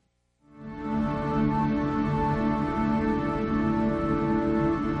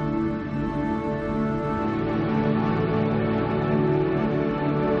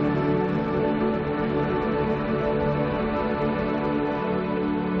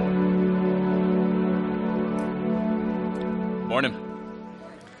Morning.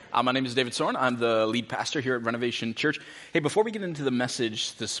 My name is David Soren. I'm the lead pastor here at Renovation Church. Hey, before we get into the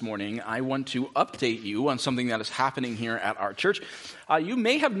message this morning, I want to update you on something that is happening here at our church. You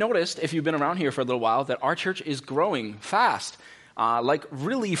may have noticed, if you've been around here for a little while, that our church is growing fast. Like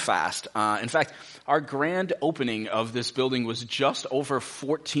really fast. In fact, our grand opening of this building was just over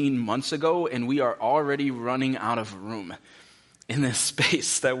 14 months ago, and we are already running out of room in this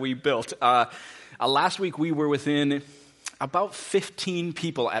space that we built. Last week, we were within about 15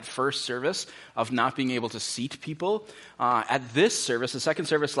 people at first service of not being able to seat people. At this service, the second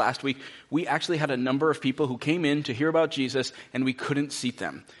service last week, we actually had a number of people who came in to hear about Jesus, and we couldn't seat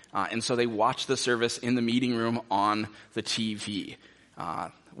them. And so they watched the service in the meeting room on the TV,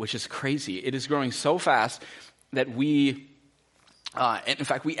 which is crazy. It is growing so fast that we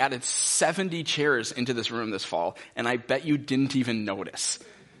added 70 chairs into this room this fall, and I bet you didn't even notice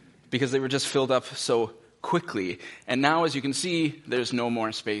because they were just filled up so quickly. And now, as you can see, there's no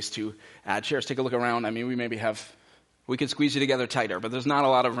more space to add chairs. Take a look around. I mean, we could squeeze you together tighter, but there's not a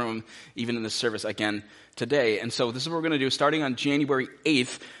lot of room even in this service again today. And so this is what we're going to do. Starting on January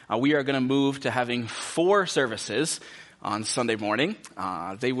 8th, we are going to move to having 4 services on Sunday morning.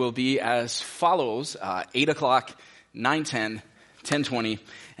 They will be as follows: 8 o'clock, 9:10, 10:20,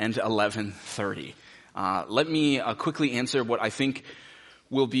 and 11:30. Let me quickly answer what I think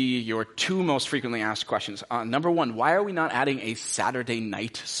will be your 2 most frequently asked questions. Number 1, why are we not adding a Saturday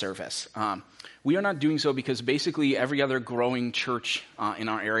night service? We are not doing so because basically every other growing church in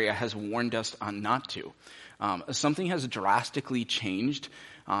our area has warned us not to. Something has drastically changed.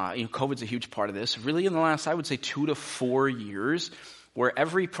 COVID's a huge part of this. Really in the last, I would say, 2 to 4 years, where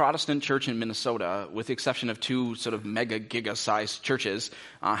every Protestant church in Minnesota, with the exception of 2 sort of mega giga-sized churches,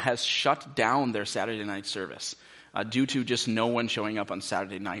 has shut down their Saturday night service. Due to just no one showing up on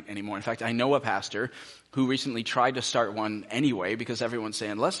Saturday night anymore. In fact, I know a pastor who recently tried to start one anyway because everyone's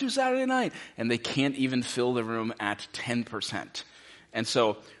saying, let's do Saturday night, and they can't even fill the room at 10%. And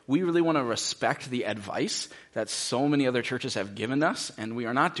so we really want to respect the advice that so many other churches have given us, and we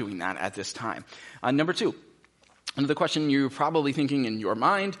are not doing that at this time. Number 2, another question you're probably thinking in your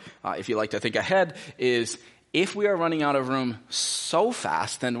mind, if you like to think ahead, is if we are running out of room so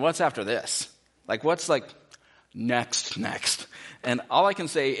fast, then what's after this? What's next. And all I can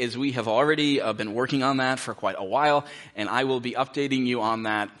say is we have already been working on that for quite a while, and I will be updating you on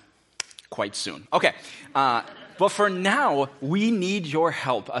that quite soon. Okay, but for now, we need your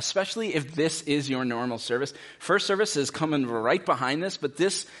help, especially if this is your normal service. First service is coming right behind this, but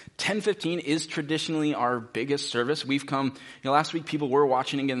this 10:15 is traditionally our biggest service. We've come, last week people were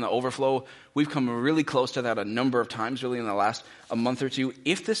watching again the overflow. We've come really close to that a number of times, really in the last a month or 2.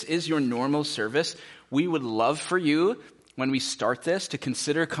 If this is your normal service, we would love for you, when we start this, to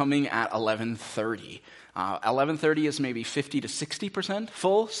consider coming at 11:30. 11:30 is maybe 50 to 60%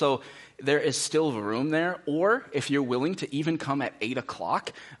 full, so there is still room there. Or if you're willing to even come at 8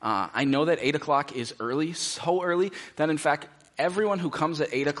 o'clock, I know that 8 o'clock is early, so early that in fact everyone who comes at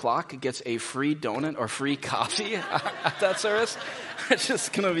 8 o'clock gets a free donut or free coffee at that service. It's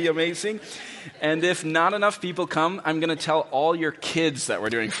just going to be amazing. And if not enough people come, I'm going to tell all your kids that we're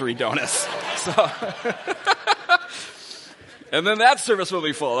doing free donuts. So, and then that service will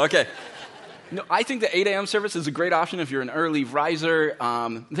be full. Okay. No, I think the 8 a.m. service is a great option if you're an early riser.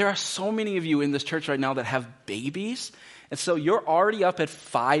 There are so many of you in this church right now that have babies. And so you're already up at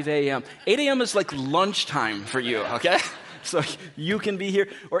 5 a.m. 8 a.m. is like lunchtime for you, okay? So you can be here.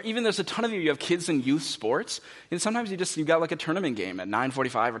 Or even there's a ton of you have kids in youth sports. And sometimes you got like a tournament game at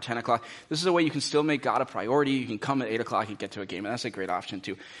 9:45 or 10 o'clock. This is a way you can still make God a priority. You can come at 8 o'clock and get to a game. And that's a great option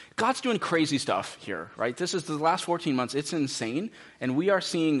too. God's doing crazy stuff here, right? This is the last 14 months. It's insane. And we are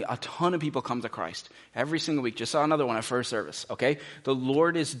seeing a ton of people come to Christ every single week. Just saw another one at first service, okay? The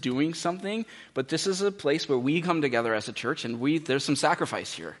Lord is doing something. But this is a place where we come together as a church. And there's some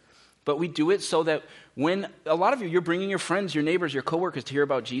sacrifice here. But we do it so that when a lot of you're bringing your friends, your neighbors, your coworkers to hear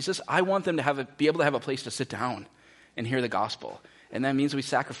about Jesus, I want them to be able to have a place to sit down and hear the gospel. And that means we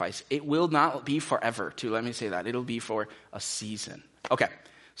sacrifice. It will not be forever, too. Let me say that. It'll be for a season. Okay,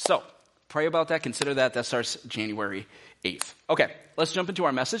 so pray about that. Consider that. That starts January 8th. Okay, let's jump into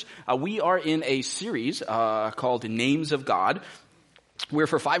our message. We are in a series called Names of God, where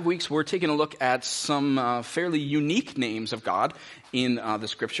for 5 weeks we're taking a look at some fairly unique names of God in the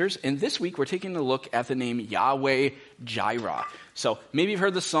scriptures. And this week we're taking a look at the name Yahweh Jireh. So maybe you've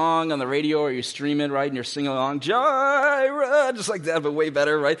heard the song on the radio or you stream it, right? And you're singing along, Jireh, just like that, but way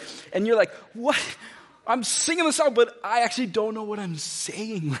better, right? And you're like, what? I'm singing this out, but I actually don't know what I'm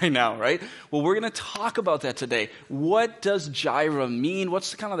saying right now, right? Well, we're going to talk about that today. What does Jireh mean?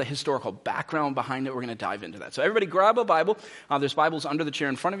 What's kind of the historical background behind it? We're going to dive into that. So everybody grab a Bible. There's Bibles under the chair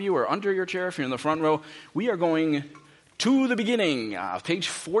in front of you or under your chair if you're in the front row. We are going to the beginning, page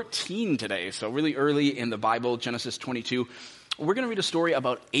 14 today. So really early in the Bible, Genesis 22. We're going to read a story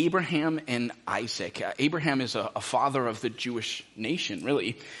about Abraham and Isaac. Abraham is a father of the Jewish nation,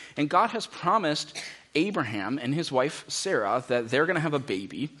 really. And God has promised Abraham and his wife Sarah that they're going to have a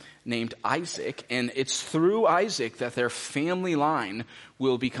baby named Isaac. And it's through Isaac that their family line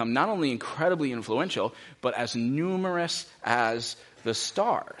will become not only incredibly influential, but as numerous as the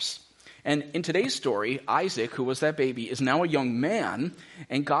stars. And in today's story, Isaac, who was that baby, is now a young man.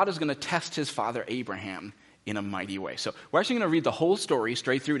 And God is going to test his father Abraham in a mighty way. So we're actually going to read the whole story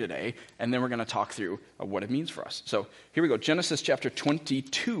straight through today, and then we're going to talk through what it means for us. So here we go, Genesis chapter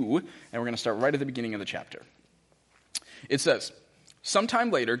 22, and we're going to start right at the beginning of the chapter. It says, "Sometime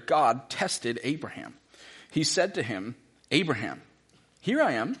later, God tested Abraham. He said to him, 'Abraham.' 'Here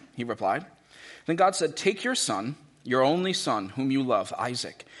I am,' he replied. Then God said, 'Take your son, your only son, whom you love,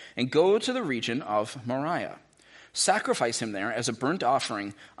 Isaac, and go to the region of Moriah. Sacrifice him there as a burnt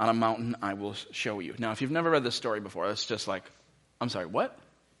offering on a mountain I will show you.'" Now, if you've never read this story before, that's just like, I'm sorry, what?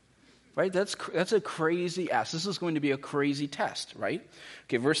 Right? That's a crazy ask. This is going to be a crazy test, right?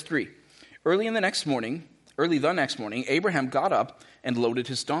 Okay, verse 3. Early the next morning, Abraham got up and loaded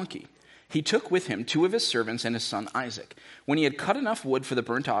his donkey. He took with him 2 of his servants and his son Isaac. When he had cut enough wood for the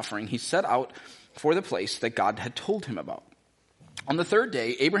burnt offering, he set out for the place that God had told him about. On the 3rd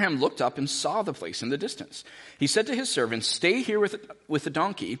day, Abraham looked up and saw the place in the distance. He said to his servants, "Stay here with the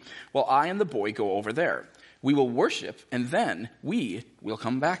donkey while I and the boy go over there. We will worship, and then we will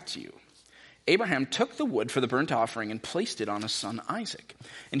come back to you." Abraham took the wood for the burnt offering and placed it on his son Isaac.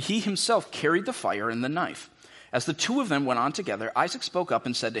 And he himself carried the fire and the knife. As the 2 of them went on together, Isaac spoke up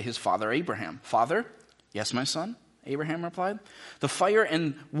and said to his father Abraham, "Father?" "Yes, my son," Abraham replied. "The fire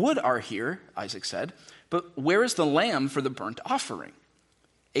and wood are here," Isaac said. "But where is the lamb for the burnt offering?"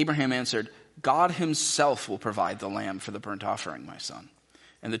 Abraham answered, "God himself will provide the lamb for the burnt offering, my son."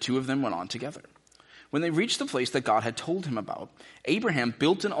 And the 2 of them went on together. When they reached the place that God had told him about, Abraham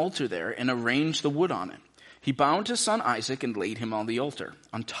built an altar there and arranged the wood on it. He bound his son Isaac and laid him on the altar,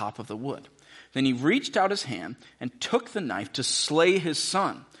 on top of the wood. Then he reached out his hand and took the knife to slay his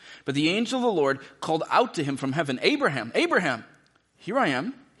son. But the angel of the Lord called out to him from heaven, "Abraham, Abraham!" "Here I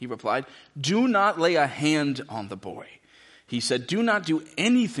am," he replied. "Do not lay a hand on the boy." He said, "Do not do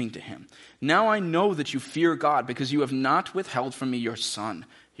anything to him. Now I know that you fear God, because you have not withheld from me your son,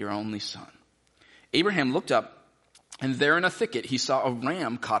 your only son." Abraham looked up, and there in a thicket he saw a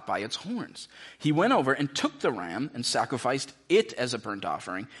ram caught by its horns. He went over and took the ram and sacrificed it as a burnt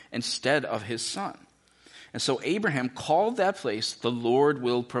offering instead of his son. And so Abraham called that place, "The Lord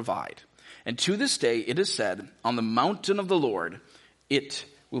will provide." And to this day it is said, "On the mountain of the Lord it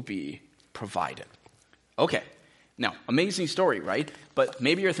will be provided." Okay, now, amazing story, right? But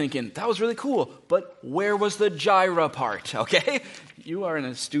maybe you're thinking, that was really cool, but where was the Jireh part, okay? You are an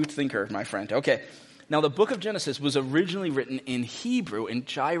astute thinker, my friend. Okay, now the book of Genesis was originally written in Hebrew, and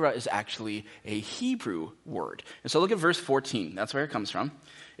Jireh is actually a Hebrew word. And so look at verse 14. That's where it comes from.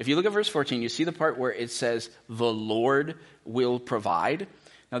 If you look at verse 14, you see the part where it says, "The Lord will provide."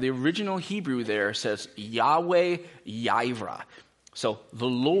 Now, the original Hebrew there says, Yahweh Yireh. So the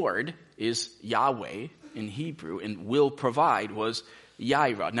Lord is Yahweh in Hebrew, and will provide was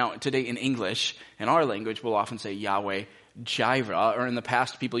Yireh. Now, today in English, in our language, we'll often say Yahweh Jireh, or in the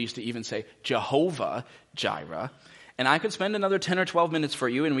past, people used to even say Jehovah Jireh. And I could spend another 10 or 12 minutes for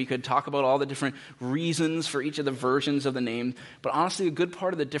you, and we could talk about all the different reasons for each of the versions of the name. But honestly, a good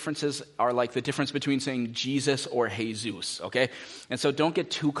part of the differences are like the difference between saying Jesus or Jesus, okay? And so don't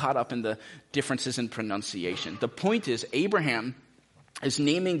get too caught up in the differences in pronunciation. The point is, Abraham is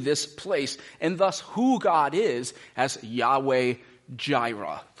naming this place, and thus who God is, as Yahweh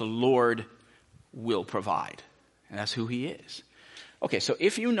Jireh. The Lord will provide. And that's who he is. Okay, so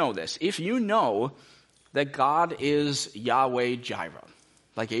if you know this, if you know that God is Yahweh Jireh,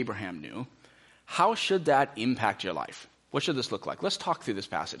 like Abraham knew, how should that impact your life? What should this look like? Let's talk through this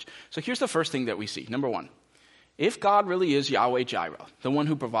passage. So here's the first thing that we see. Number 1, if God really is Yahweh Jireh, the one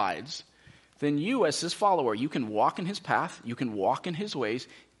who provides, then you as his follower, you can walk in his path, you can walk in his ways,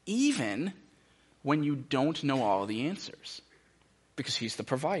 even when you don't know all the answers, because he's the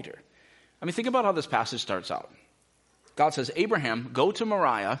provider. I mean, think about how this passage starts out. God says, "Abraham, go to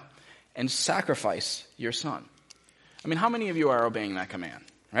Moriah and sacrifice your son." I mean, how many of you are obeying that command,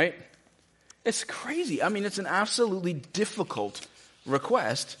 right? It's crazy. I mean, it's an absolutely difficult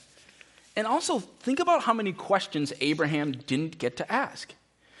request. And also, think about how many questions Abraham didn't get to ask.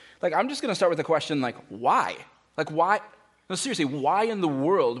 Like, I'm just going to start with the question, like, why? Like, why? No, seriously, why in the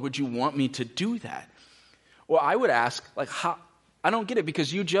world would you want me to do that? Well, I would ask, like, how? I don't get it,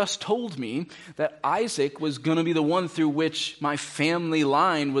 because you just told me that Isaac was going to be the one through which my family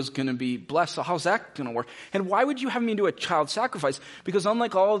line was going to be blessed. So how's that going to work? And why would you have me do a child sacrifice? Because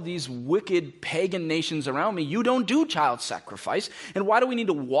unlike all of these wicked pagan nations around me, you don't do child sacrifice. And why do we need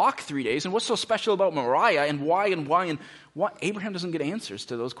to walk 3 days? And what's so special about Moriah? And why? Abraham doesn't get answers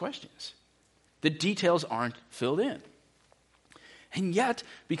to those questions. The details aren't filled in. And yet,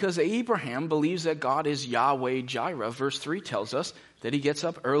 because Abraham believes that God is Yahweh Jireh, verse 3 tells us that he gets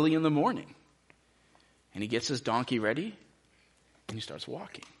up early in the morning. And he gets his donkey ready, and he starts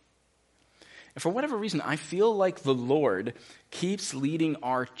walking. And for whatever reason, I feel like the Lord keeps leading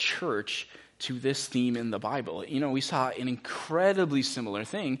our church to this theme in the Bible. You know, we saw an incredibly similar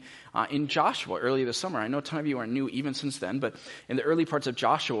thing in Joshua earlier this summer. I know a ton of you are new even since then, but in the early parts of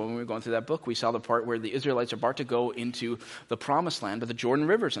Joshua, when we were going through that book, we saw the part where the Israelites are about to go into the promised land, but the Jordan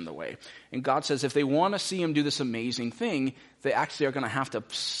River's in the way. And God says if they want to see him do this amazing thing, they actually are going to have to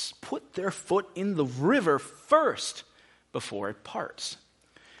put their foot in the river first before it parts.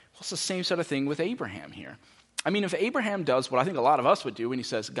 Well, it's the same sort of thing with Abraham here. I mean, if Abraham does what I think a lot of us would do, and he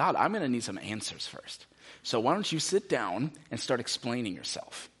says, God, I'm going to need some answers first. So why don't you sit down and start explaining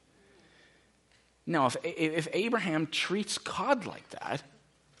yourself? Now, if Abraham treats God like that,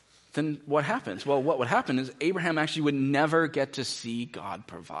 then what happens? Well, what would happen is Abraham actually would never get to see God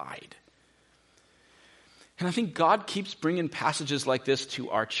provide. And I think God keeps bringing passages like this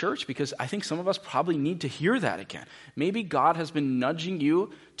to our church because I think some of us probably need to hear that again. Maybe God has been nudging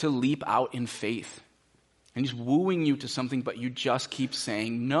you to leap out in faith. And he's wooing you to something, but you just keep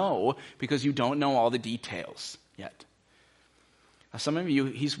saying no because you don't know all the details yet. Now, some of you,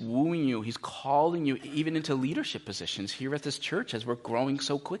 he's wooing you, he's calling you even into leadership positions here at this church as we're growing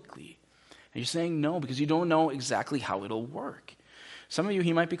so quickly. And you're saying no because you don't know exactly how it'll work. Some of you,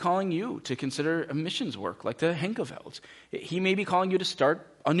 he might be calling you to consider a missions work like the Henkevelds. He may be calling you to start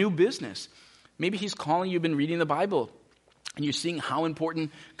a new business. Maybe he's calling you, you've been reading the Bible, and you're seeing how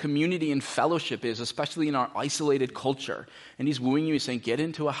important community and fellowship is, especially in our isolated culture. And he's wooing you, he's saying, get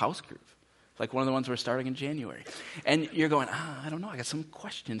into a house group, like one of the ones we're starting in January. And you're going, I don't know, I got some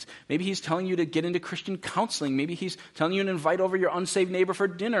questions. Maybe he's telling you to get into Christian counseling. Maybe he's telling you to invite over your unsaved neighbor for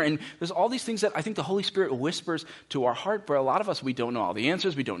dinner. And there's all these things that I think the Holy Spirit whispers to our heart, but a lot of us, we don't know all the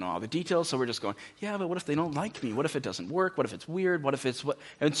answers, we don't know all the details, so we're just going, yeah, but what if they don't like me? What if it doesn't work? What if it's weird? What if it's what?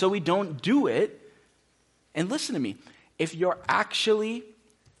 And so we don't do it. And listen to me. If you're actually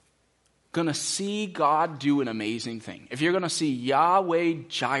going to see God do an amazing thing, if you're going to see Yahweh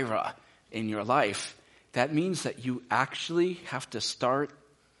Jireh in your life, that means that you actually have to start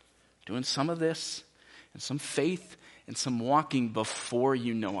doing some of this and some faith and some walking before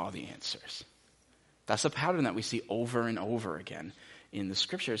you know all the answers. That's a pattern that we see over and over again in the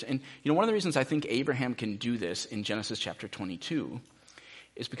scriptures. And one of the reasons I think Abraham can do this in Genesis chapter 22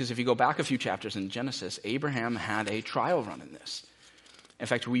 is because if you go back a few chapters in Genesis, Abraham had a trial run in this. In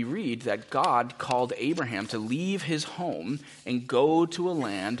fact, we read that God called Abraham to leave his home and go to a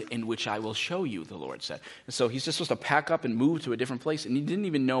land in which I will show you, the Lord said. And so he's just supposed to pack up and move to a different place, and he didn't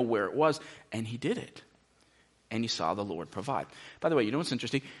even know where it was, and he did it. And he saw the Lord provide. By the way, you know what's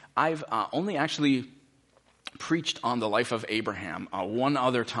interesting? I've only actually preached on the life of Abraham one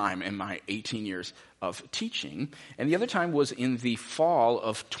other time in my 18 years of teaching, and the other time was in the fall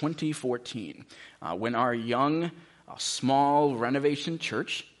of 2014 when our young, small renovation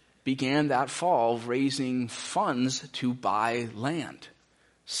church began that fall raising funds to buy land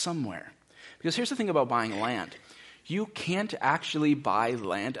somewhere. Because here's the thing about buying land. You can't actually buy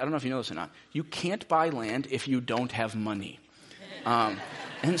land. I don't know if you know this or not. You can't buy land if you don't have money.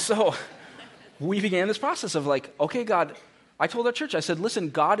 And so we began this process of like, okay, God, I told our church, I said,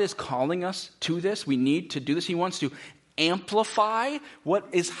 listen, God is calling us to this. We need to do this. He wants to amplify what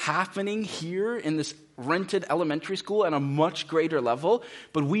is happening here in this rented elementary school at a much greater level,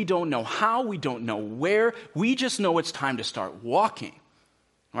 but we don't know how, we don't know where. We just know it's time to start walking,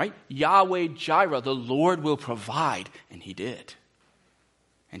 right? Yahweh Jireh, the Lord will provide, and he did.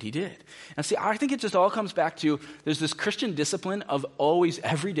 And he did. And see, I think it just all comes back to there's this Christian discipline of always,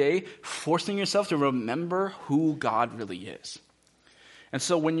 every day, forcing yourself to remember who God really is. And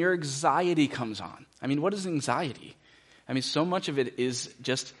so when your anxiety comes on, I mean, what is anxiety? I mean, so much of it is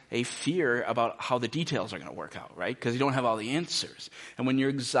just a fear about how the details are going to work out, right? Because you don't have all the answers. And when your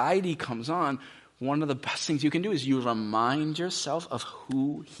anxiety comes on, one of the best things you can do is you remind yourself of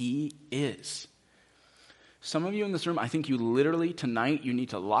who he is. Some of you in this room, I think you literally tonight, you need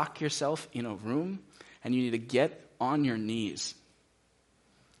to lock yourself in a room and you need to get on your knees.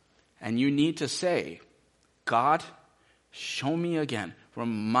 And you need to say, God, show me again,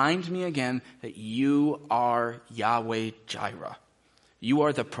 remind me again that you are Yahweh Jireh. You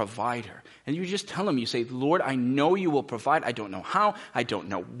are the provider. And you just tell him, you say, Lord, I know you will provide. I don't know how. I don't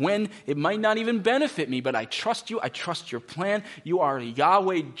know when. It might not even benefit me, but I trust you. I trust your plan. You are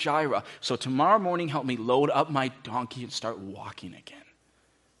Yahweh Jireh. So tomorrow morning, help me load up my donkey and start walking again.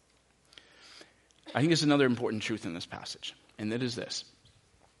 I think there's another important truth in this passage, and that is this.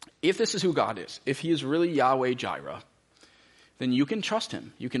 If this is who God is, if he is really Yahweh Jireh, then you can trust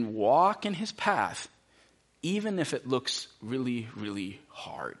him. You can walk in his path, even if it looks really, really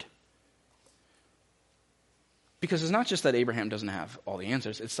hard. Because it's not just that Abraham doesn't have all the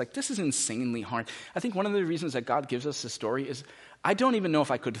answers. It's like, this is insanely hard. I think one of the reasons that God gives us this story is, I don't even know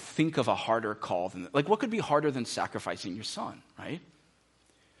if I could think of a harder call than that. Like, what could be harder than sacrificing your son, right?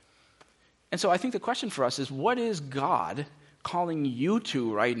 And so I think the question for us is, what is God calling you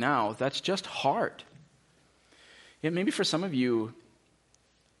to right now that's just hard? Yeah, maybe for some of you,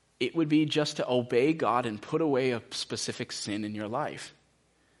 it would be just to obey God and put away a specific sin in your life.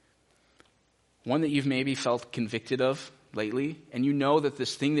 One that you've maybe felt convicted of lately, and you know that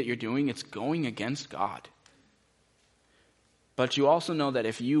this thing that you're doing, it's going against God. But you also know that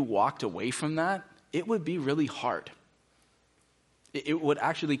if you walked away from that, it would be really hard. It would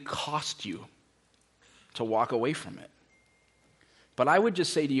actually cost you to walk away from it. But I would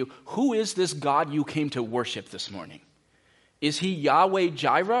just say to you, who is this God you came to worship this morning? Is he Yahweh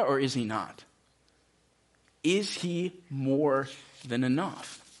Jireh or is he not? Is he more than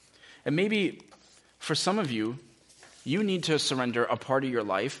enough? And maybe for some of you, you need to surrender a part of your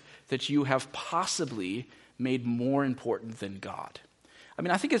life that you have possibly made more important than God. I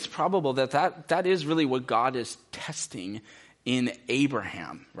mean, I think it's probable that is really what God is testing in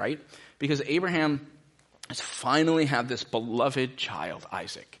Abraham, right? Because Abraham has finally had this beloved child,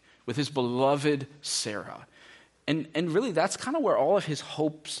 Isaac, with his beloved Sarah. And really, that's kind of where all of his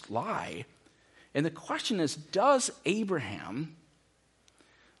hopes lie. And the question is, does Abraham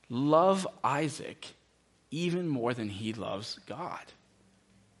love Isaac even more than he loves God?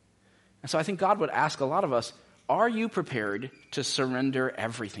 And so I think God would ask a lot of us, are you prepared to surrender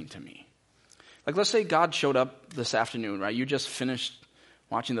everything to me? Like, let's say God showed up this afternoon, right? You just finished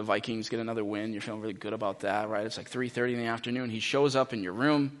watching the Vikings get another win. You're feeling really good about that, right? It's like 3:30 in the afternoon. He shows up in your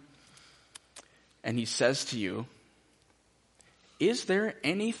room and he says to you, is there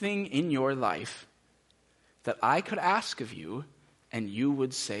anything in your life that I could ask of you and you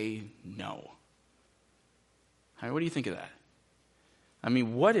would say no? What do you think of that? I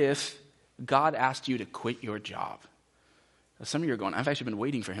mean, what if God asked you to quit your job? Some of you are going, I've actually been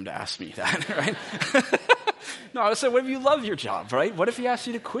waiting for him to ask me that, right? No, I would say, what if you love your job, right? What if he asked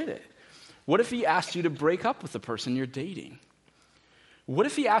you to quit it? What if he asked you to break up with the person you're dating? What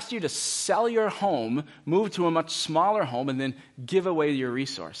if he asked you to sell your home, move to a much smaller home, and then give away your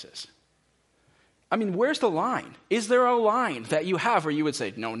resources? I mean, where's the line? Is there a line that you have where you would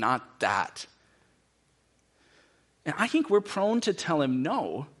say, no, not that? And I think we're prone to tell him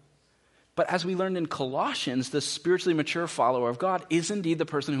no. But as we learned in Colossians, the spiritually mature follower of God is indeed the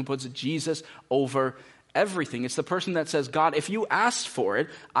person who puts Jesus over everything. It's the person that says, God, if you asked for it,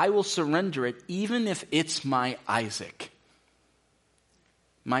 I will surrender it, even if it's my Isaac,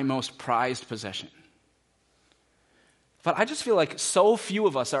 my most prized possession. But I just feel like so few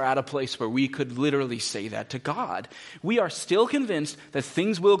of us are at a place where we could literally say that to God. We are still convinced that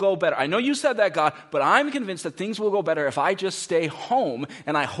things will go better. I know you said that, God, but I'm convinced that things will go better if I just stay home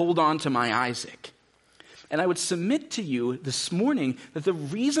and I hold on to my Isaac. And I would submit to you this morning that the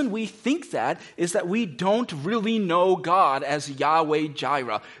reason we think that is that we don't really know God as Yahweh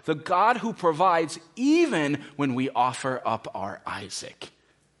Jireh, the God who provides even when we offer up our Isaac.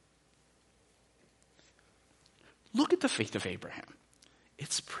 Look at the faith of Abraham.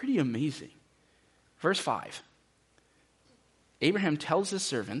 It's pretty amazing. Verse 5. Abraham tells his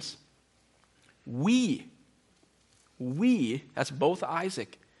servants, we, that's both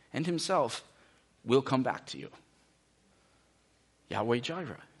Isaac and himself, will come back to you. Yahweh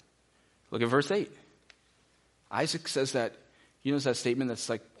Jireh. Look at verse 8. Isaac says that, you know that statement that's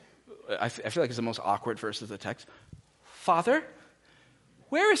like, I feel like it's the most awkward verse of the text. Father,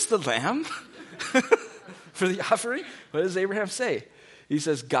 where is the lamb? For the offering, what does Abraham say? He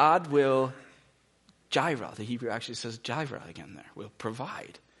says, God will Jireh. The Hebrew actually says Jireh again there, will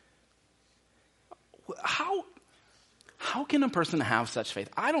provide. How can a person have such faith?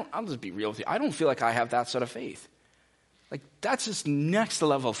 I'll just be real with you. I don't feel like I have that sort of faith. Like, that's just next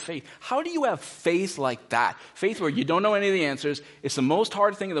level faith. How do you have faith like that? Faith where you don't know any of the answers. It's the most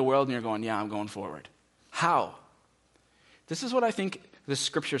hard thing in the world, and you're going, yeah, I'm going forward. How? This is what I think the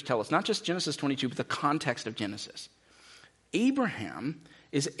scriptures tell us. Not just Genesis 22, but the context of Genesis. Abraham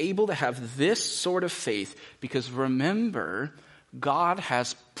is able to have this sort of faith because, remember, God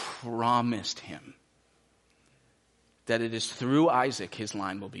has promised him that it is through Isaac his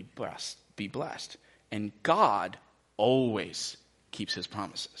line will be blessed. And God always keeps his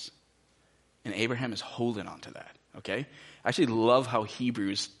promises. And Abraham is holding on to that, okay? I actually love how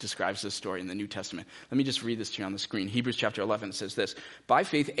Hebrews describes this story in the New Testament. Let me just read this to you on the screen. Hebrews chapter 11 says this: by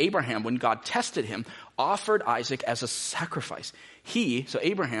faith, Abraham, when God tested him, offered Isaac as a sacrifice. He, so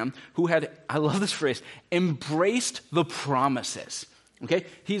Abraham, who had, I love this phrase, embraced the promises. Okay?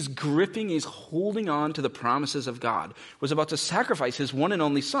 He's gripping, he's holding on to the promises of God, was about to sacrifice his one and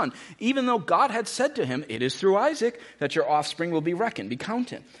only son, even though God had said to him, it is through Isaac that your offspring will be reckoned, be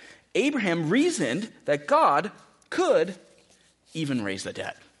counted. Abraham reasoned that God could even raise the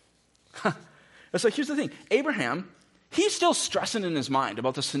dead. So here's the thing. Abraham, he's still stressing in his mind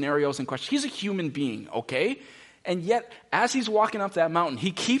about the scenarios and questions. He's a human being, okay? And yet, as he's walking up that mountain,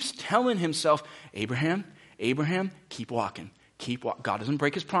 he keeps telling himself, Abraham, keep walking. God doesn't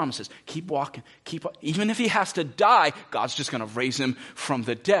break his promises. Keep walking. Even if he has to die, God's just going to raise him from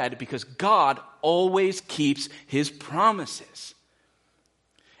the dead because God always keeps his promises.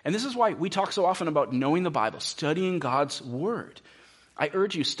 And this is why we talk so often about knowing the Bible, studying God's word. I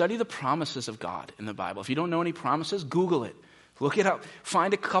urge you, study the promises of God in the Bible. If you don't know any promises, Google it. Look it up.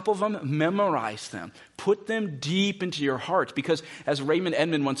 Find a couple of them, memorize them. Put them deep into your heart. Because as Raymond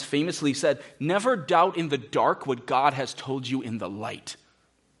Edmond once famously said, never doubt in the dark what God has told you in the light.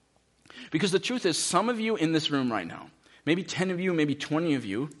 Because the truth is, some of you in this room right now, maybe 10 of you, maybe 20 of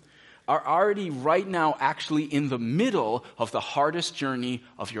you, are already right now actually in the middle of the hardest journey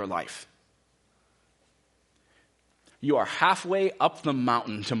of your life. You are halfway up the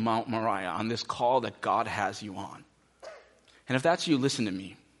mountain to Mount Moriah on this call that God has you on. And if that's you, listen to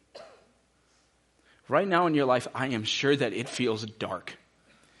me. Right now in your life, I am sure that it feels dark.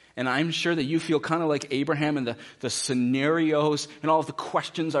 And I'm sure that you feel kind of like Abraham, and the scenarios and all of the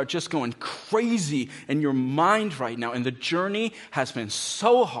questions are just going crazy in your mind right now. And the journey has been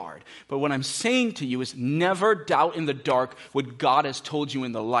so hard. But what I'm saying to you is never doubt in the dark what God has told you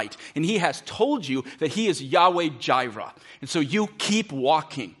in the light. And he has told you that he is Yahweh Jireh. And so you keep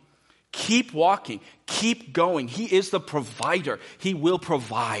walking. Keep walking. Keep going. He is the provider. He will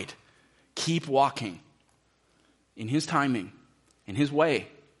provide. Keep walking. In his timing, in his way,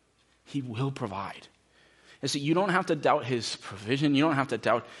 he will provide. And so you don't have to doubt his provision. You don't have to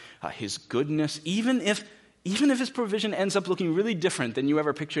doubt his goodness, even if his provision ends up looking really different than you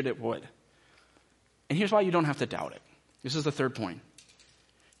ever pictured it would. And here's why you don't have to doubt it. This is the third point.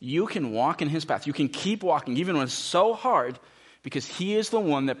 You can walk in his path. You can keep walking even when it's so hard, because he is the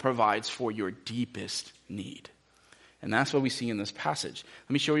one that provides for your deepest need. And that's what we see in this passage.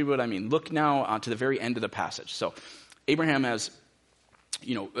 Let me show you what I mean. Look now to the very end of the passage. So Abraham has,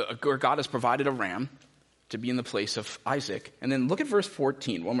 God has provided a ram to be in the place of Isaac. And then look at verse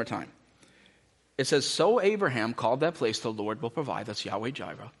 14 one more time. It says, so Abraham called that place, the Lord will provide. That's Yahweh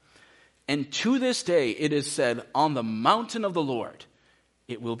Jireh. And to this day it is said, on the mountain of the Lord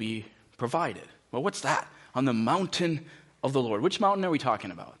it will be provided. Well, what's that? On the mountain of the Lord. Which mountain are we talking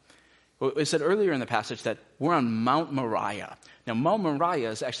about? Well, it said earlier in the passage that we're on Mount Moriah. Now, Mount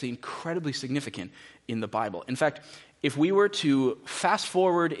Moriah is actually incredibly significant in the Bible. In fact, if we were to fast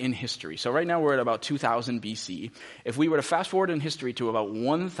forward in history, so right now we're at about 2000 BC. If we were to fast forward in history to about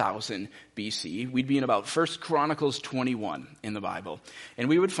 1000 BC, we'd be in about 1 Chronicles 21 in the Bible. And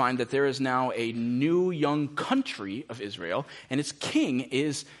we would find that there is now a new young country of Israel, and its king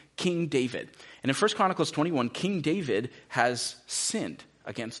is King David. And in 1 Chronicles 21, King David has sinned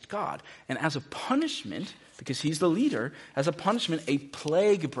against God. And as a punishment, because he's the leader, as a punishment, a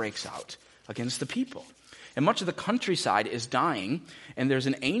plague breaks out against the people. And much of the countryside is dying, and there's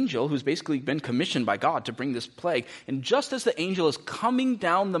an angel who's basically been commissioned by God to bring this plague. And just as the angel is coming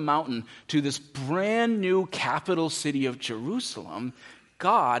down the mountain to this brand new capital city of Jerusalem,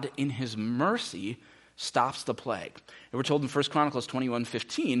 God, in his mercy, stops the plague. And we're told in 1 Chronicles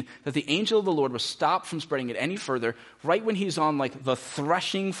 21:15 that the angel of the Lord was stopped from spreading it any further right when he's on like the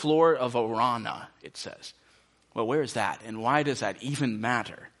threshing floor of Arana, it says. Well, where is that? And why does that even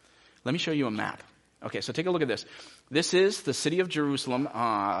matter? Let me show you a map. Okay, so take a look at this. This is the city of Jerusalem,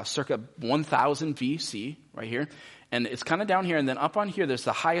 circa 1000 BC, right here. And it's kind of down here, and then up on here, there's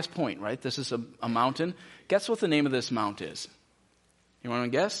the highest point, right? This is a mountain. Guess what the name of this mount is? You want to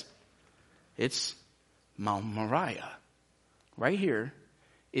guess? It's Mount Moriah. right here,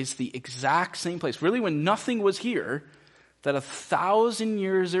 is the exact same place, really when nothing was here, that 1,000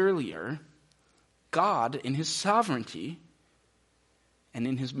 years earlier, God, in his sovereignty and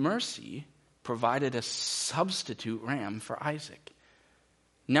in his mercy, provided a substitute ram for Isaac.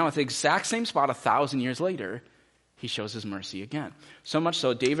 Now at the exact same spot 1,000 years later, he shows his mercy again. So much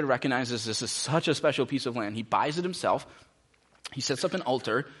so, David recognizes this is such a special piece of land. He buys it himself. He sets up an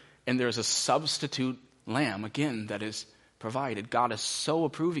altar, and there's a substitute lamb, again, that is provided. God is so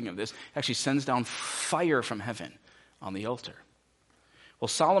approving of this, actually sends down fire from heaven on the altar. Well,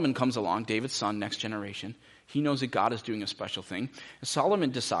 Solomon comes along, David's son, next generation. He knows that God is doing a special thing. And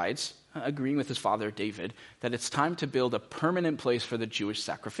Solomon decides, agreeing with his father David, that it's time to build a permanent place for the Jewish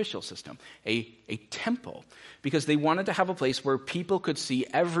sacrificial system, a temple, because they wanted to have a place where people could see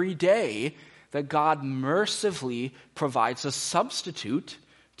every day that God mercifully provides a substitute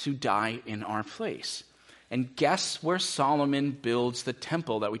to die in our place. And guess where Solomon builds the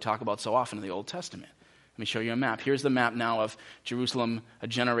temple that we talk about so often in the Old Testament? Let me show you a map. Here's the map now of Jerusalem a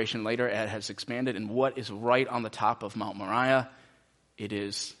generation later. It has expanded, and what is right on the top of Mount Moriah? It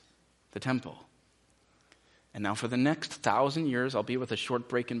is the temple. And now for the next 1,000 years, albeit with a short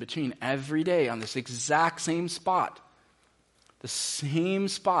break in between, every day on this exact same spot, the same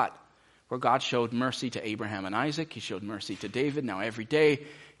spot where God showed mercy to Abraham and Isaac, he showed mercy to David. Now every day,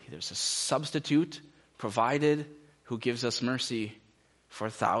 there's a substitute provided who gives us mercy for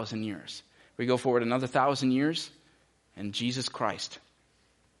 1,000 years. We go forward another 1,000 years, and Jesus Christ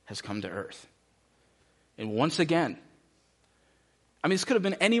has come to earth. And once again, this could have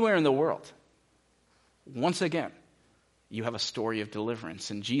been anywhere in the world. Once again, you have a story of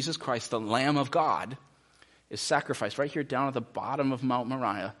deliverance. And Jesus Christ, the Lamb of God, is sacrificed right here down at the bottom of Mount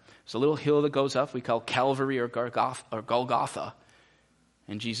Moriah. There's a little hill that goes up we call Calvary or Golgotha.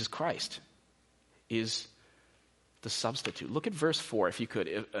 And Jesus Christ is the substitute. Look at verse 4, if you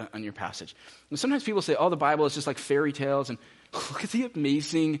could, on your passage. And sometimes people say, the Bible is just like fairy tales. And look at the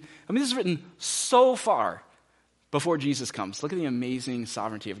amazing, this is written so far before Jesus comes. Look at the amazing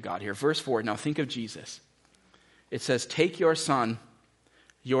sovereignty of God here. Verse 4, now think of Jesus. It says, take your son,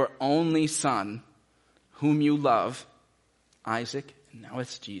 your only son, whom you love, Isaac, and now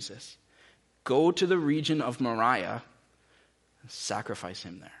it's Jesus. Go to the region of Moriah and sacrifice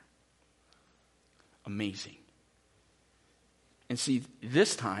him there. Amazing. And see,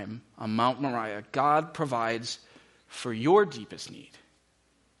 this time on Mount Moriah, God provides for your deepest need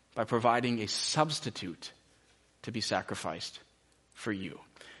by providing a substitute to be sacrificed for you.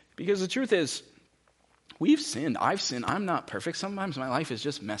 Because the truth is, we've sinned. I've sinned. I'm not perfect. Sometimes my life is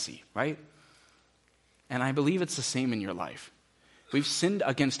just messy, right? And I believe it's the same in your life. We've sinned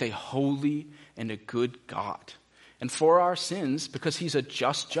against a holy and a good God. And for our sins, because he's a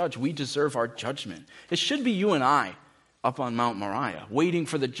just judge, we deserve our judgment. It should be you and I up on Mount Moriah, waiting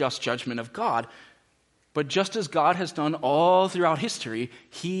for the just judgment of God. But just as God has done all throughout history,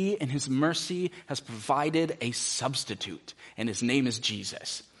 he in his mercy has provided a substitute, and his name is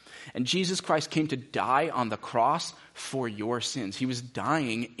Jesus. And Jesus Christ came to die on the cross for your sins. He was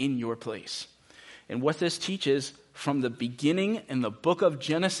dying in your place. And what this teaches from the beginning in the book of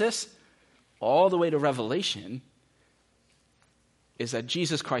Genesis all the way to Revelation is that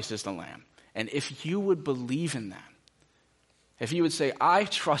Jesus Christ is the Lamb. And if you would believe in that, if you would say, I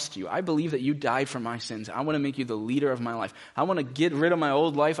trust you, I believe that you died for my sins, I want to make you the leader of my life, I want to get rid of my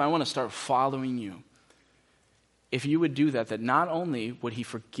old life, I want to start following you. If you would do that, that not only would he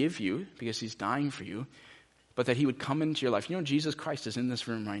forgive you because he's dying for you, but that he would come into your life. You know, Jesus Christ is in this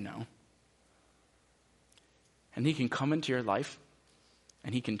room right now. And he can come into your life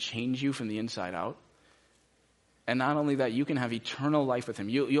and he can change you from the inside out. And not only that, you can have eternal life with him.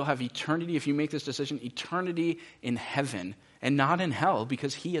 You'll have eternity, if you make this decision, eternity in heaven and not in hell,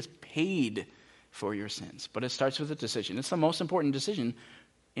 because he has paid for your sins. But it starts with a decision. It's the most important decision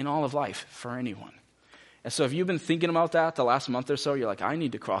in all of life for anyone. And so if you've been thinking about that the last month or so, you're like, I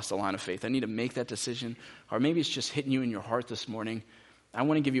need to cross the line of faith. I need to make that decision. Or maybe it's just hitting you in your heart this morning. I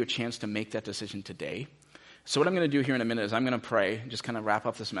want to give you a chance to make that decision today. So what I'm going to do here in a minute is I'm going to pray and just kind of wrap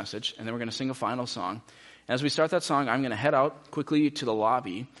up this message. And then we're going to sing a final song. And as we start that song, I'm going to head out quickly to the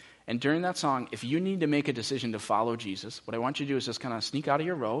lobby. And during that song, if you need to make a decision to follow Jesus, what I want you to do is just kind of sneak out of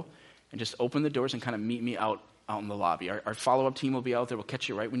your row and just open the doors and kind of meet me out in the lobby. Our follow-up team will be out there. We'll catch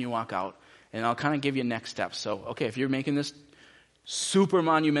you right when you walk out. And I'll kind of give you next steps. So, okay, if you're making this super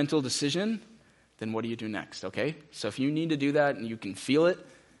monumental decision, then what do you do next, okay? So if you need to do that and you can feel it,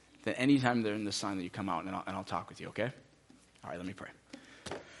 then anytime during this song that you come out and I'll talk with you, okay? All right, let me pray.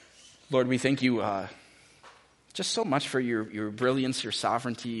 Lord, we thank you just so much for your brilliance, your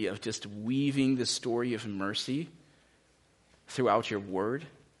sovereignty of just weaving the story of mercy throughout your word.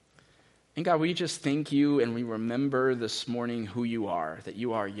 And God, we just thank you and we remember this morning who you are, that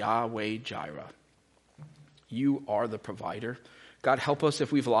you are Yahweh Jireh. You are the provider. God, help us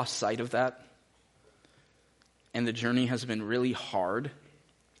if we've lost sight of that and the journey has been really hard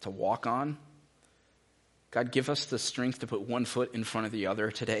to walk on. God, give us the strength to put one foot in front of the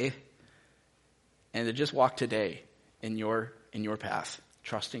other today and to just walk today in your path,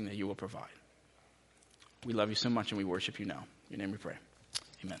 trusting that you will provide. We love you so much and we worship you now. In your name we pray.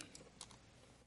 Amen.